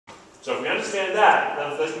So if we understand that,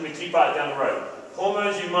 that's going to be a key part down the road.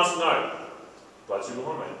 Hormones you must know. Blood sugar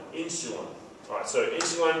hormone. Insulin. Alright, so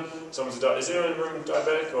insulin, is anyone in the room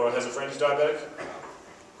diabetic or has a friend who's diabetic?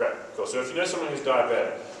 Great, cool. So if you know someone who's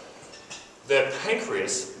diabetic, their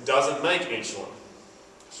pancreas doesn't make insulin.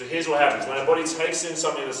 So here's what happens. When our body takes in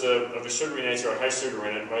something that's of a sugary nature or has sugar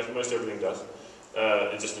in it, most everything does,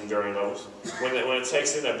 just in varying levels, when it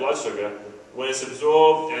takes in that blood sugar, when it's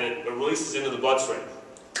absorbed and it releases into the bloodstream,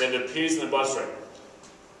 then it appears in the bloodstream.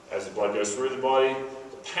 As the blood goes through the body,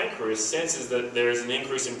 the pancreas senses that there is an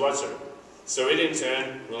increase in blood sugar. So it in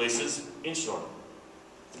turn releases insulin.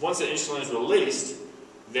 Once the insulin is released,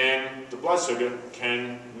 then the blood sugar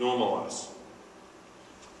can normalize.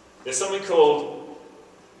 There's something called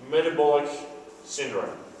metabolic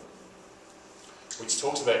syndrome, which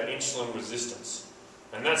talks about insulin resistance.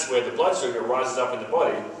 And that's where the blood sugar rises up in the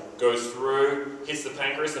body, goes through, hits the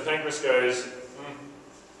pancreas goes,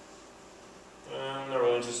 I'm not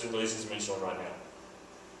really interested in releasing some insulin right now.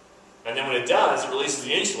 And then when it does, it releases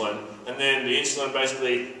the insulin, and then the insulin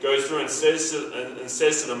basically goes through and says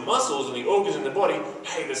to the muscles and the organs in the body,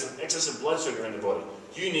 hey, there's an excess of blood sugar in the body.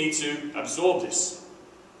 You need to absorb this.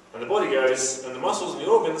 And the body goes, and the muscles and the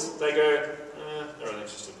organs, they go, not really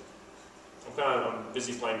interested. I'm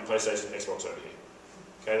busy playing PlayStation and Xbox over here.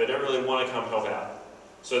 Okay, they don't really want to come help out.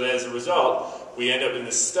 So as a result, we end up in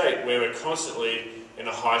this state where we're constantly in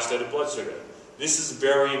a high state of blood sugar. This is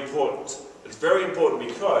very important. It's very important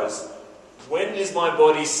because when is my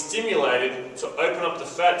body stimulated to open up the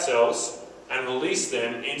fat cells and release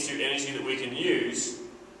them into energy that we can use?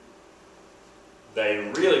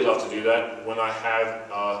 They really love to do that when I have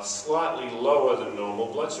a slightly lower than normal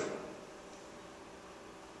blood sugar.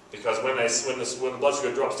 Because when the blood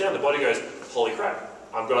sugar drops down, the body goes, holy crap,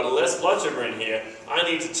 I've got less blood sugar in here. I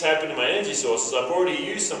need to tap into my energy sources. I've already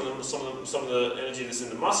used some of the energy that's in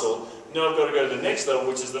the muscle. Now I've got to go to the next level,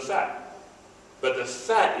 which is the fat. But the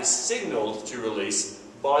fat is signaled to release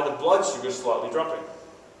by the blood sugar slightly dropping.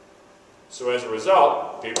 So as a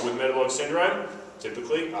result, people with metabolic syndrome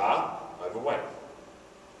typically are overweight.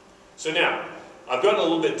 So now, I've gotten a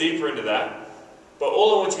little bit deeper into that, but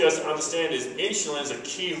all I want you guys to understand is insulin is a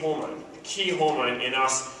key hormone in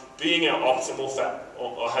us being our optimal fat,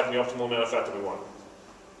 or having the optimal amount of fat that we want.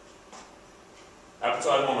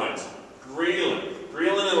 Appetite hormones. Ghrelin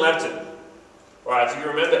and leptin. Right, if you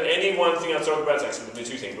remember any one thing I've talked about, it's actually going to be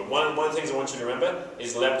two things, but one of the things I want you to remember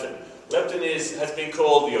is leptin. Leptin has been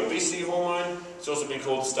called the obesity hormone, it's also been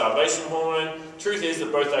called the starvation hormone. Truth is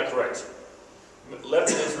that both are correct.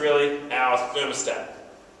 Leptin is really our thermostat.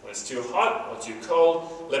 When it's too hot or too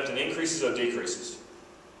cold, leptin increases or decreases.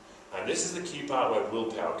 And this is the key part where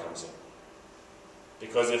willpower comes in.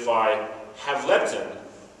 Because if I have leptin,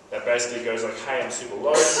 that basically goes like, hey, I'm super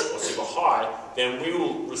low or super high, then we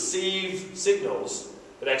will receive signals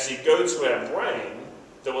that actually go to our brain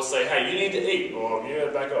that will say, hey, you need to eat, or you need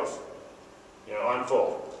to back off. You know, I'm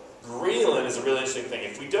full. Ghrelin is a really interesting thing.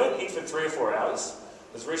 If we don't eat for 3 or 4 hours,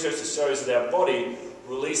 there's research that shows that our body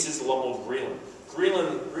releases a lot more ghrelin.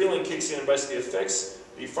 Ghrelin kicks in and basically affects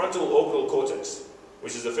the frontal orbital cortex,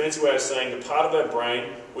 which is a fancy way of saying the part of our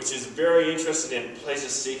brain which is very interested in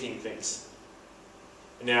pleasure-seeking things.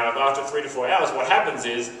 Now, after 3 to 4 hours, what happens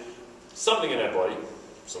is something in our body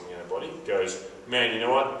goes, man, you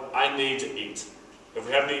know what? I need to eat. If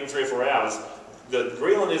we haven't eaten 3 or 4 hours, the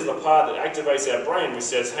ghrelin is the part that activates our brain, which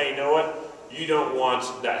says, hey, you know what? You don't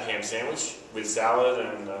want that ham sandwich with salad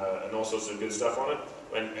and all sorts of good stuff on it,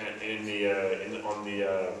 on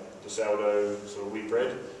the sourdough sort of wheat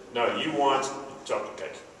bread. No, you want chocolate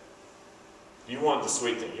cake. You want the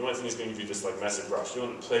sweet thing. You want the thing that's going to give you this like massive rush. You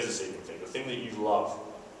want the pleasure-seeking thing, the thing that you love.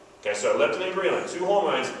 Okay, so leptin and ghrelin, 2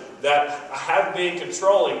 hormones that have been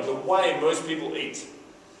controlling the way most people eat.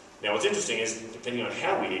 Now, what's interesting is, depending on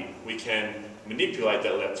how we eat, we can manipulate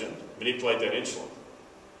that leptin, manipulate that insulin.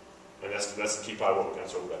 And that's the key part of what we're going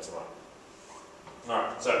to talk about tonight.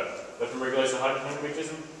 Alright, so, leptin regulates the hydrogen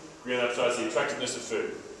mechanism, ghrelin emphasizes the attractiveness of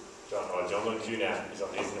food. John's on cue now, he's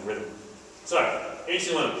in the rhythm. So,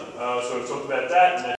 insulin, so we've talked about that.